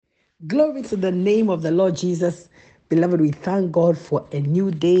Glory to the name of the Lord Jesus. Beloved, we thank God for a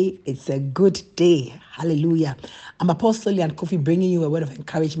new day. It's a good day. Hallelujah. I'm Apostle Leanne Kofi bringing you a word of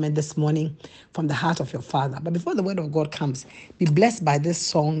encouragement this morning from the heart of your Father. But before the word of God comes, be blessed by this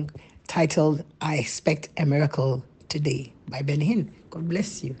song titled, I Expect a Miracle Today by Benny Hinn. God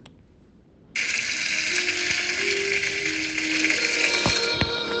bless you.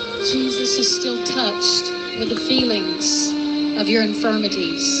 Jesus is still touched with the feelings of your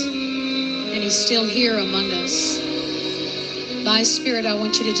infirmities, and he's still here among us. By Spirit, I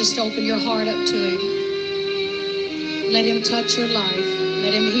want you to just open your heart up to him. Let him touch your life.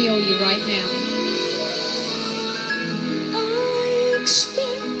 Let him heal you right now. I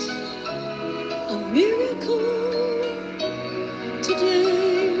expect a miracle today.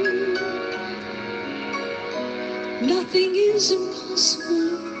 Nothing is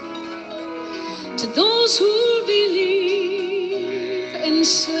impossible to those who believe and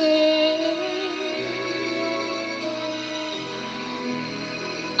say,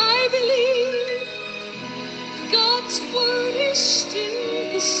 I believe God's word is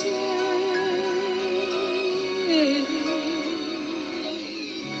still the same.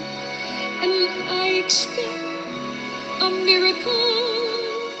 And I expect a miracle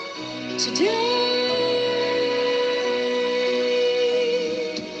today.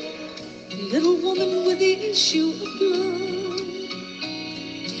 The little woman with the issue of blood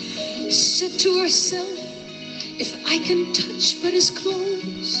said to herself, if I can touch but his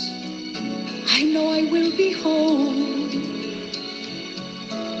clothes, I know I will be whole.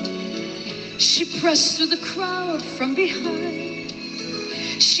 She pressed through the crowd from behind.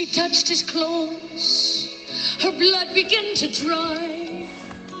 She touched his clothes. Her blood began to dry.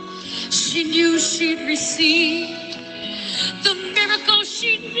 She knew she'd received the miracle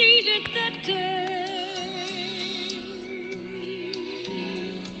she needed that day.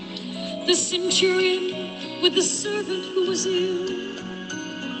 The centurion with the servant who was ill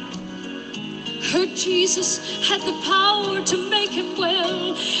heard Jesus had the power to make him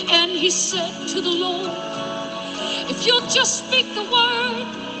well, and he said to the Lord, if you'll just speak the word,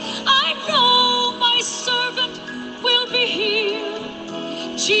 I know my servant will be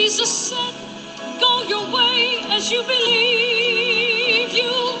healed. Jesus said, go your way as you believe.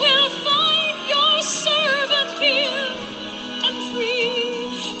 You will find your servant healed and free,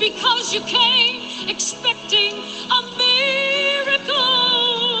 because you came expecting a miracle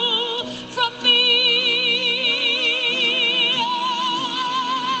from me.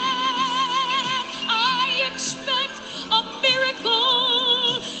 I expect a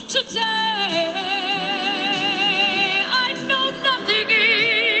miracle today. I know nothing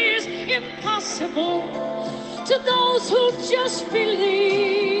is impossible to those who just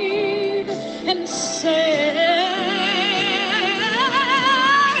believe and say,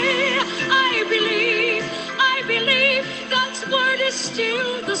 I believe God's word is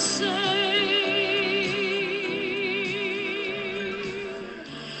still the same.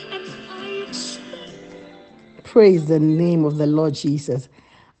 And I expect. Praise the name of the Lord Jesus.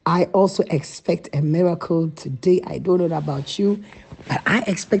 I also expect a miracle today. I don't know about you, but I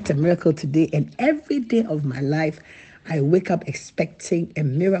expect a miracle today. And every day of my life, I wake up expecting a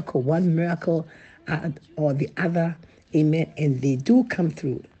miracle, one miracle or the other. Amen. And they do come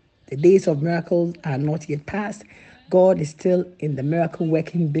through. The days of miracles are not yet past. God is still in the miracle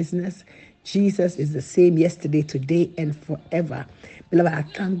working business. Jesus is the same yesterday, today, and forever. Beloved, I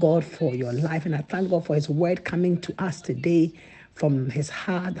thank God for your life, and I thank God for his word coming to us today from his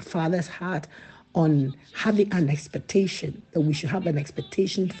heart, the Father's heart, on having an expectation, that we should have an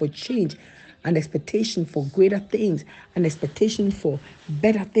expectation for change, an expectation for greater things, an expectation for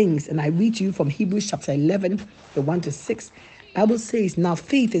better things. And I read to you from Hebrews chapter 11, the 1 to 6. Bible says, now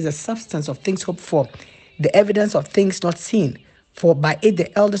faith is a substance of things hoped for, the evidence of things not seen. For by it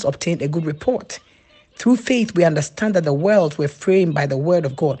the elders obtained a good report. Through faith we understand that the worlds were framed by the word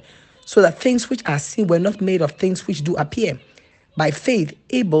of God, so that things which are seen were not made of things which do appear. By faith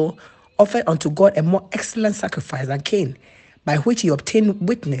Abel offered unto God a more excellent sacrifice than Cain, by which he obtained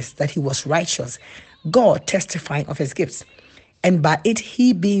witness that he was righteous, God testifying of his gifts. And by it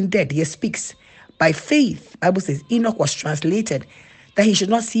he being dead yet speaks. By faith, Bible says, Enoch was translated that he should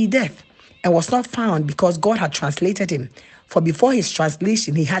not see death, and was not found because God had translated him. For before his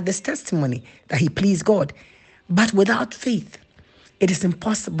translation, he had this testimony that he pleased God. But without faith, it is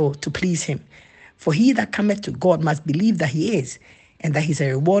impossible to please him. For he that cometh to God must believe that he is, and that he's a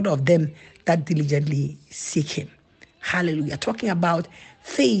rewarder of them that diligently seek him. Hallelujah. Talking about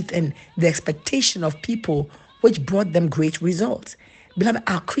faith and the expectation of people which brought them great results. Beloved,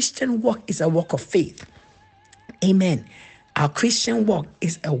 our Christian walk is a walk of faith. Amen. Our Christian walk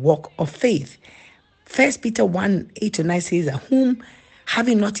is a walk of faith. 1 Peter 1:8-9 says that whom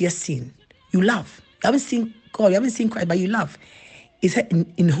having not yet seen, you love. You haven't seen God, you haven't seen Christ, but you love. It said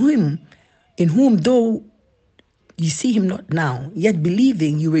in whom though you see him not now, yet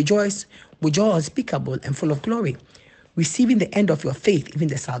believing you rejoice with joy unspeakable and full of glory, receiving the end of your faith, even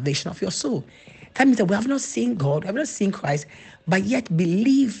the salvation of your soul. That means that we have not seen God, we have not seen Christ, but yet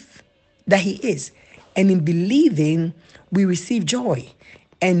believe that he is. And in believing, we receive joy.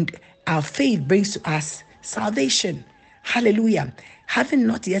 And our faith brings to us salvation. Hallelujah. Having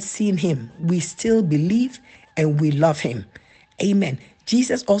not yet seen him, we still believe and we love him. Amen.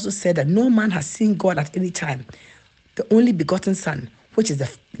 Jesus also said that no man has seen God at any time. The only begotten Son, which is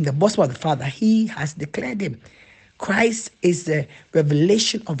in the bosom of the Father, he has declared him. Christ is the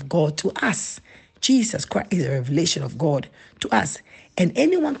revelation of God to us. Jesus Christ is a revelation of God to us. And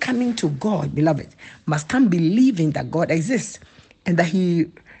anyone coming to God, beloved, must come believing that God exists and that he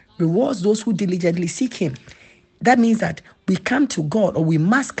rewards those who diligently seek him. That means that we come to God, or we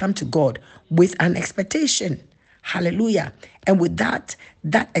must come to God with an expectation. Hallelujah. And with that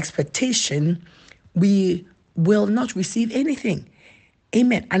expectation, we will not receive anything.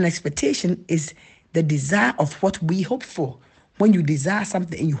 Amen. An expectation is the desire of what we hope for. When you desire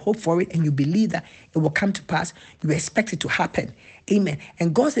something and you hope for it and you believe that it will come to pass, you expect it to happen. Amen.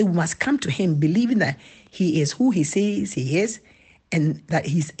 And God said we must come to him believing that he is who he says he is and that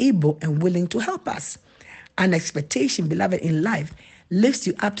he's able and willing to help us. An expectation, beloved, in life lifts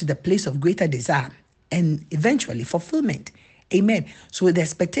you up to the place of greater desire and eventually fulfillment. Amen. So the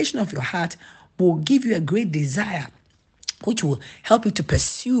expectation of your heart will give you a great desire, which will help you to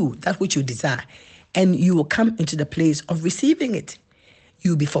pursue that which you desire. And you will come into the place of receiving it.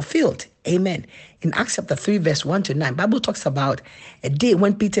 You'll be fulfilled. Amen. In Acts chapter 3, verse 1-9, Bible talks about a day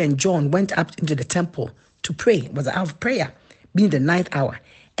when Peter and John went up into the temple to pray. It was an hour of prayer, being the 9th hour.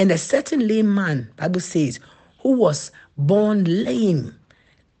 And a certain lame man, Bible says, who was born lame,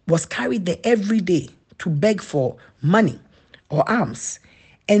 was carried there every day to beg for money or alms.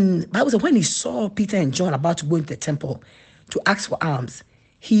 And Bible says when he saw Peter and John about to go into the temple to ask for alms,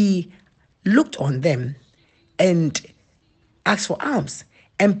 he looked on them and asked for alms.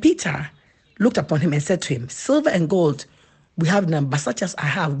 And Peter looked upon him and said to him, silver and gold we have none, but such as I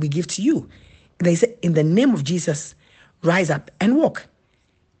have we give to you. And they said, in the name of Jesus, rise up and walk.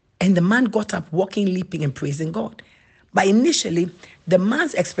 And the man got up, walking, leaping, and praising God. But initially, the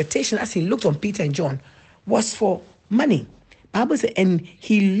man's expectation as he looked on Peter and John was for money. Bible says, and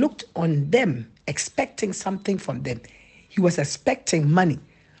he looked on them, expecting something from them. He was expecting money.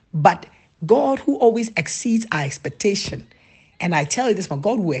 But God, who always exceeds our expectation, and I tell you this,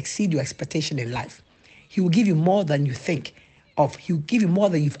 God will exceed your expectation in life. He will give you more than you think of. He will give you more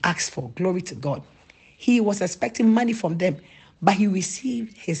than you've asked for. Glory to God. He was expecting money from them, but he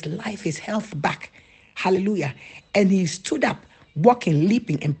received his life, his health back. Hallelujah. And he stood up, walking,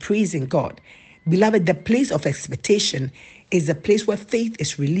 leaping, and praising God. Beloved, the place of expectation is the place where faith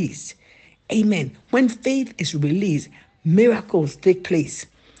is released. Amen. When faith is released, miracles take place.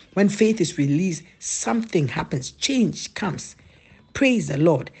 When faith is released, something happens. Change comes. Praise the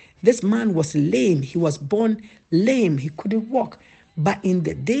Lord. This man was lame. He was born lame. He couldn't walk. But in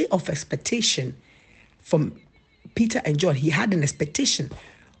the day of expectation from Peter and John, he had an expectation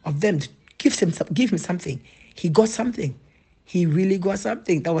of them to give him something. He got something. He really got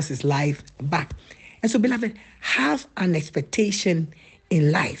something. That was his life back. And so, beloved, have an expectation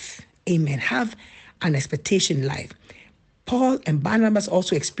in life. Amen. Have an expectation in life. Paul and Barnabas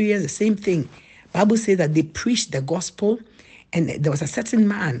also experienced the same thing. Bible says that they preached the gospel, and there was a certain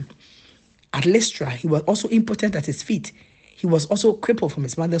man at Lystra. He was also impotent at his feet. He was also crippled from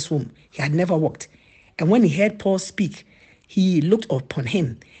his mother's womb. He had never walked. And when he heard Paul speak, he looked upon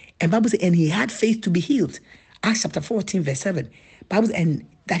him. And Bible says, and he had faith to be healed. Acts chapter 14, verse 7. Bible says, and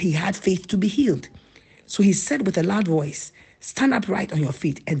that he had faith to be healed. So he said with a loud voice, stand upright on your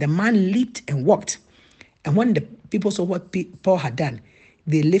feet. And the man leaped and walked. And when the people saw what Paul had done,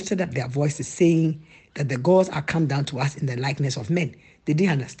 they lifted up their voices, saying that the gods are come down to us in the likeness of men. They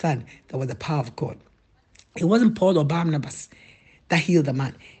didn't understand that was the power of God. It wasn't Paul or Barnabas that healed the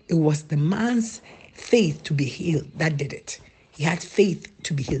man. It was the man's faith to be healed that did it. He had faith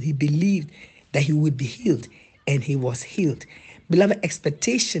to be healed. He believed that he would be healed, and he was healed. Beloved,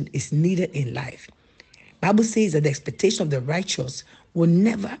 expectation is needed in life. Bible says that the expectation of the righteous will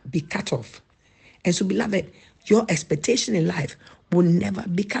never be cut off. And so, beloved, your expectation in life will never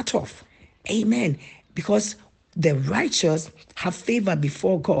be cut off. Amen. Because the righteous have favor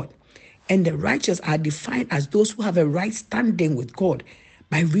before God. And the righteous are defined as those who have a right standing with God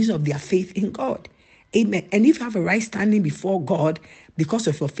by reason of their faith in God. Amen. And if you have a right standing before God because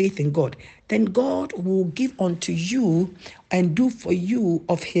of your faith in God, then God will give unto you and do for you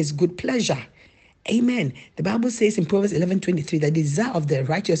of his good pleasure. Amen. The Bible says in Proverbs 11:23, the desire of the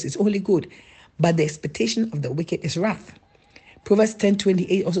righteous is only good, but the expectation of the wicked is wrath. Proverbs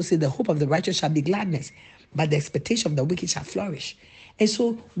 10:28 also says, the hope of the righteous shall be gladness, but the expectation of the wicked shall flourish. And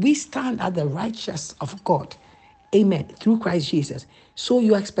so we stand at the righteous of God. Amen. Through Christ Jesus. So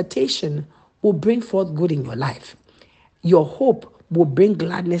your expectation will bring forth good in your life. Your hope will bring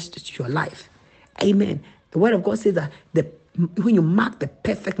gladness to your life. Amen. The word of God says that when you mark the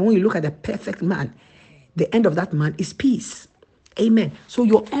perfect, when you look at the perfect man, the end of that man is peace. Amen. So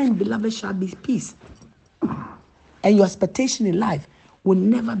your end, beloved, shall be peace. And your expectation in life will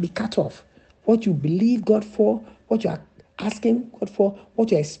never be cut off. What you believe God for, what you are asking God for, what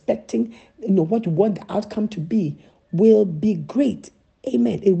you're expecting, what you want the outcome to be, will be great.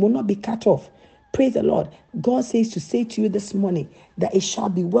 Amen. It will not be cut off. Praise the Lord. God says to say to you this morning that it shall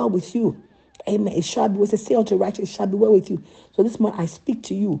be well with you. Amen. It shall be, was a say unto righteous, it shall be well with you. So this morning I speak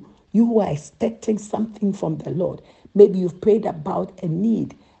to you, you who are expecting something from the Lord. Maybe you've prayed about a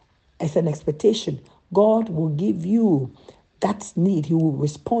need as an expectation. God will give you that need. He will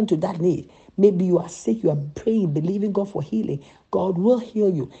respond to that need. Maybe you are sick, you are praying, believing God for healing. God will heal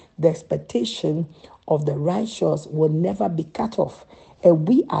you. The expectation of the righteous will never be cut off. And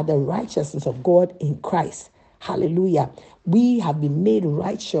we are the righteousness of God in Christ. Hallelujah. We have been made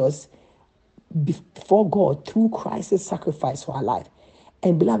righteous before God through Christ's sacrifice for our life.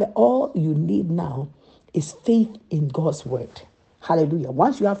 And beloved, all you need now is faith in God's word. Hallelujah.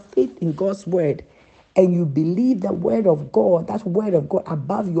 Once you have faith in God's word and you believe the word of God, that word of God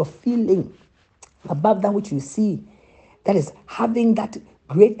above your feeling, above that which you see, that is having that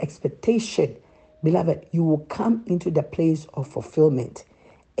great expectation, beloved, you will come into the place of fulfillment.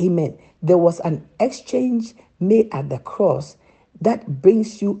 Amen. There was an exchange made at the cross that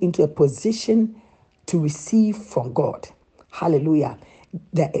brings you into a position to receive from God. Hallelujah.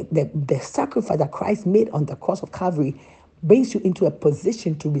 The sacrifice that Christ made on the cross of Calvary brings you into a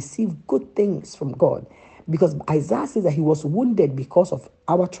position to receive good things from God. Because Isaiah says that he was wounded because of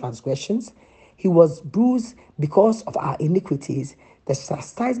our transgressions, he was bruised because of our iniquities. The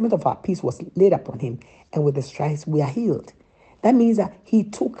chastisement of our peace was laid upon him, and with the stripes we are healed. That means that he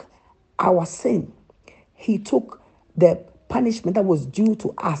took our sin. He took the punishment that was due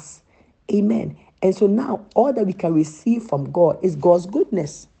to us. Amen. And so now all that we can receive from God is God's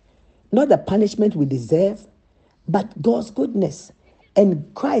goodness. Not the punishment we deserve, but God's goodness.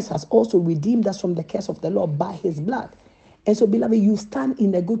 And Christ has also redeemed us from the curse of the law by his blood. And so, beloved, you stand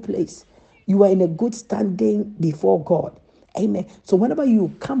in a good place. You are in a good standing before God. Amen. So whenever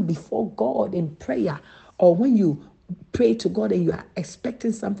you come before God in prayer, or when you pray to God and you are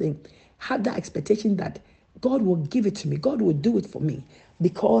expecting something, have that expectation that God will give it to me. God will do it for me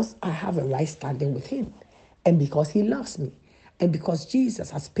because I have a right standing with him and because he loves me and because Jesus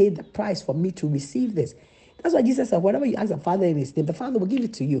has paid the price for me to receive this. That's why Jesus said, whatever you ask the Father in his name, the Father will give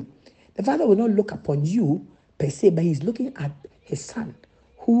it to you. The Father will not look upon you per se, but he's looking at his Son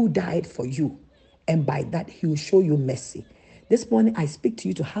who died for you. And by that, he will show you mercy. This morning, I speak to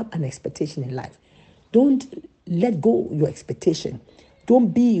you to have an expectation in life. Don't let go your expectation. Don't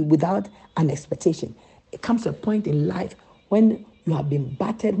be without an expectation. It comes to a point in life when you have been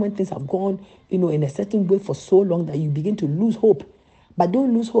battered, when things have gone, in a certain way for so long that you begin to lose hope. But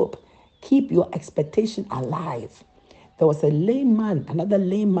don't lose hope. Keep your expectation alive. There was a lame man, another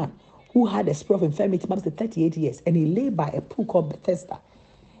lame man, who had a spirit of infirmity, Bible says 38 years, and he lay by a pool called Bethesda.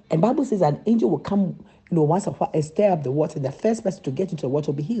 And Bible says an angel will come, once a while and stir up the water. The first person to get into the water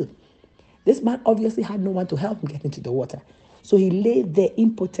will be healed. This man obviously had no one to help him get into the water. So he lay there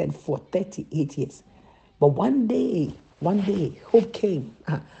impotent for 38 years. But one day, hope came.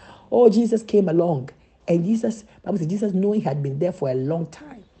 Oh, Jesus came along. And Bible says, Jesus knowing he had been there for a long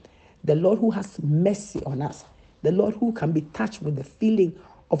time. The Lord who has mercy on us. The Lord who can be touched with the feeling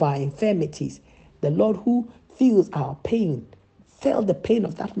of our infirmities. The Lord who feels our pain. Felt the pain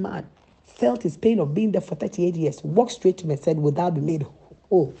of that man. Felt his pain of being there for 38 years. Walked straight to him and said, will thou be made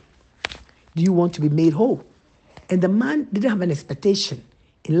whole? Do you want to be made whole? And the man didn't have an expectation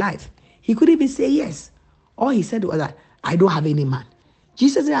in life. He couldn't even say yes. All he said was that, I don't have any man.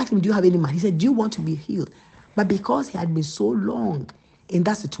 Jesus asked him, do you have any man? He said, do you want to be healed? But because he had been so long in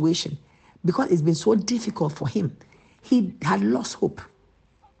that situation, because it's been so difficult for him, he had lost hope.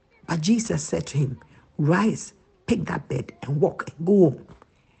 But Jesus said to him, rise, pick that bed and walk and go home.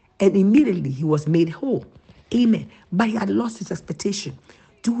 And immediately he was made whole. Amen. But he had lost his expectation.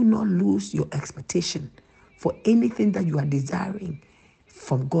 Do not lose your expectation for anything that you are desiring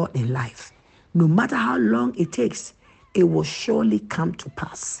from God in life. No matter how long it takes, it will surely come to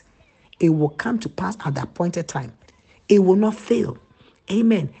pass. It will come to pass at the appointed time. It will not fail.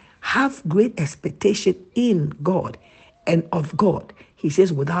 Amen. Have great expectation in God and of God. He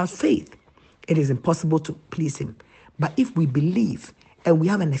says, without faith, it is impossible to please him. But if we believe and we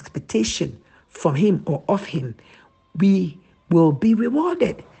have an expectation from him or of him, we will be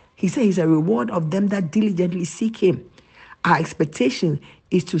rewarded. He says he's a reward of them that diligently seek him. Our expectation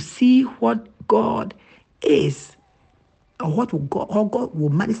is to see what God is, or what will God, how God will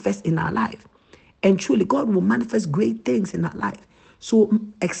manifest in our life. And truly, God will manifest great things in our life. So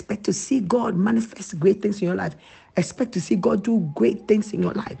expect to see God manifest great things in your life. Expect to see God do great things in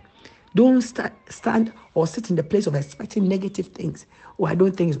your life. Don't stand or sit in the place of expecting negative things. Oh, I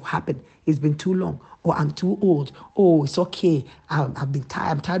don't think it will happen. It's been too long. Or I'm too old. Oh, it's okay. I've been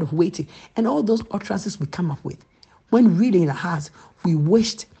tired. I'm tired of waiting. And all those utterances we come up with. When really in our hearts, we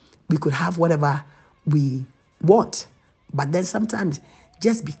wished we could have whatever we want. But then sometimes,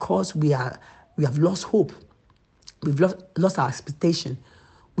 just because we have lost hope, we've lost our expectation,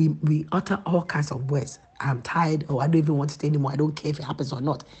 we utter all kinds of words. I'm tired, or I don't even want it anymore. I don't care if it happens or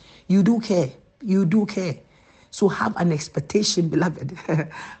not. You do care. You do care. So have an expectation, beloved.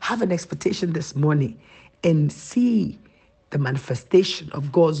 Have an expectation this morning and see the manifestation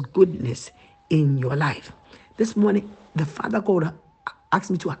of God's goodness in your life. This morning, the Father God asked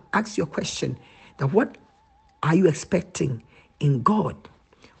me to ask you a question, that what are you expecting in God?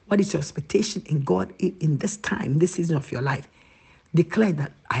 What is your expectation in God in this time, this season of your life? Declare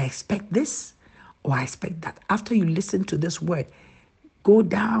that I expect this, or I expect that. After you listen to this word, go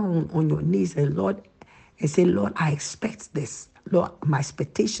down on your knees and say, Lord, I expect this. Lord, my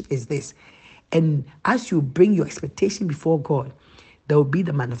expectation is this. And as you bring your expectation before God, there will be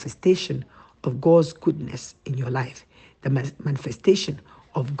the manifestation of God's goodness in your life, the manifestation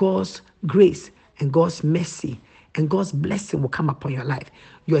of God's grace and God's mercy, and God's blessing will come upon your life.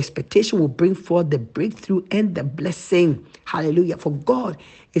 Your expectation will bring forth the breakthrough and the blessing. Hallelujah. For God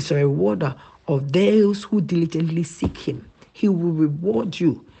is a rewarder of those who diligently seek him. He will reward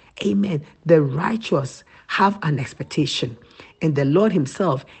you. Amen. The righteous have an expectation, and the Lord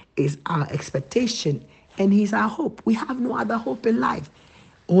himself is our expectation, and he's our hope. We have no other hope in life,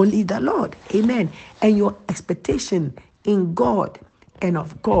 only the Lord. Amen. And your expectation in God and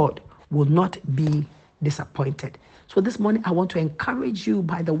of God will not be disappointed. So this morning, I want to encourage you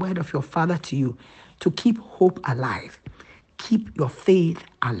by the word of your Father to you to keep hope alive. Keep your faith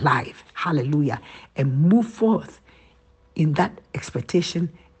alive. Hallelujah. And move forth in that expectation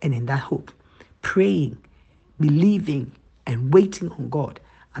and in that hope. Praying, believing, and waiting on God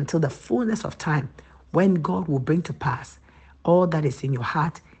until the fullness of time, when God will bring to pass all that is in your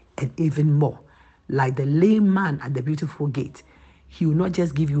heart and even more. Like the lame man at the beautiful gate, he will not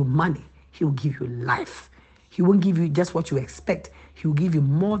just give you money, he will give you life. He won't give you just what you expect. He will give you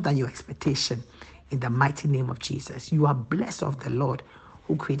more than your expectation, in the mighty name of Jesus. You are blessed of the Lord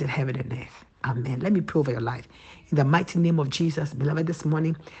who created heaven and earth. Amen. Let me pray over your life. In the mighty name of Jesus, beloved, this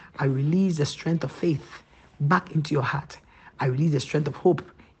morning, I release the strength of faith back into your heart. I release the strength of hope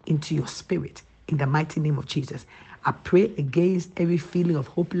into your spirit. In the mighty name of Jesus, I pray against every feeling of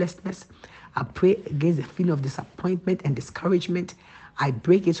hopelessness. I pray against the feeling of disappointment and discouragement. I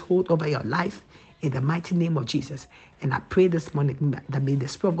break its hold over your life in the mighty name of Jesus. And I pray this morning that may the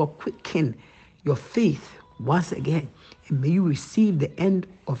Spirit of God quicken your faith once again. And may you receive the end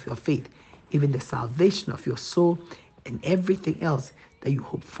of your faith, even the salvation of your soul and everything else that you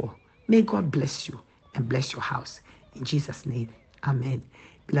hope for. May God bless you and bless your house. In Jesus' name, amen.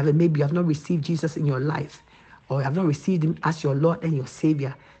 Beloved, maybe you have not received Jesus in your life, or you have not received him as your Lord and your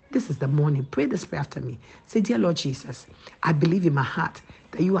Savior. This is the morning. Pray this prayer after me. Say, dear Lord Jesus, I believe in my heart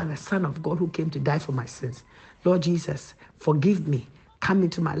that you are the Son of God who came to die for my sins. Lord Jesus, forgive me. Come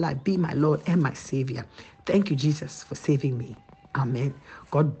into my life. Be my Lord and my Savior. Thank you, Jesus, for saving me. Amen.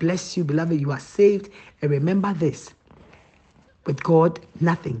 God bless you, beloved. You are saved. And remember this. With God,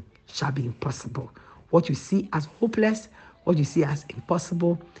 nothing shall be impossible. What you see as hopeless, what you see as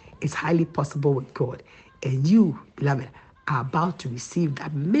impossible, is highly possible with God. And you, beloved, are about to receive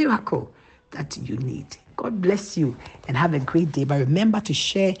that miracle that you need. God bless you and have a great day. But remember to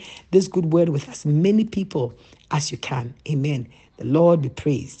share this good word with as many people as you can. Amen. The Lord be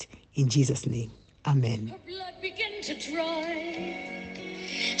praised in Jesus' name. Amen. Her blood began to dry.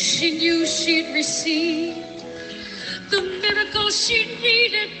 She knew she'd received the miracle she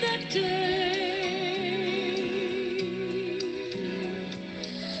needed that day.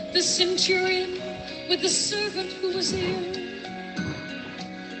 The centurion with the servant who was ill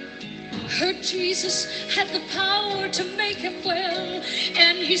heard Jesus had the power to make him well,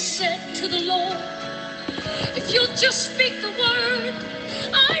 and he said to the Lord, if you'll just speak the word,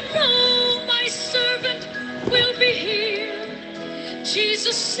 I know my servant will be healed.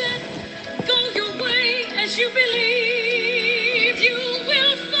 Jesus said, go your way as you believe. You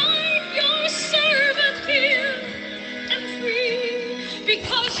will find your servant healed and free,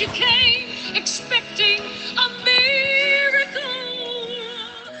 because you came expecting a miracle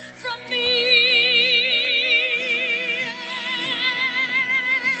from me.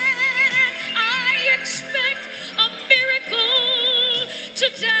 I expect a miracle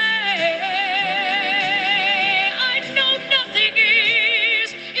today. I know nothing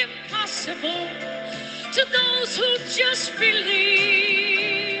is impossible to those who just believe.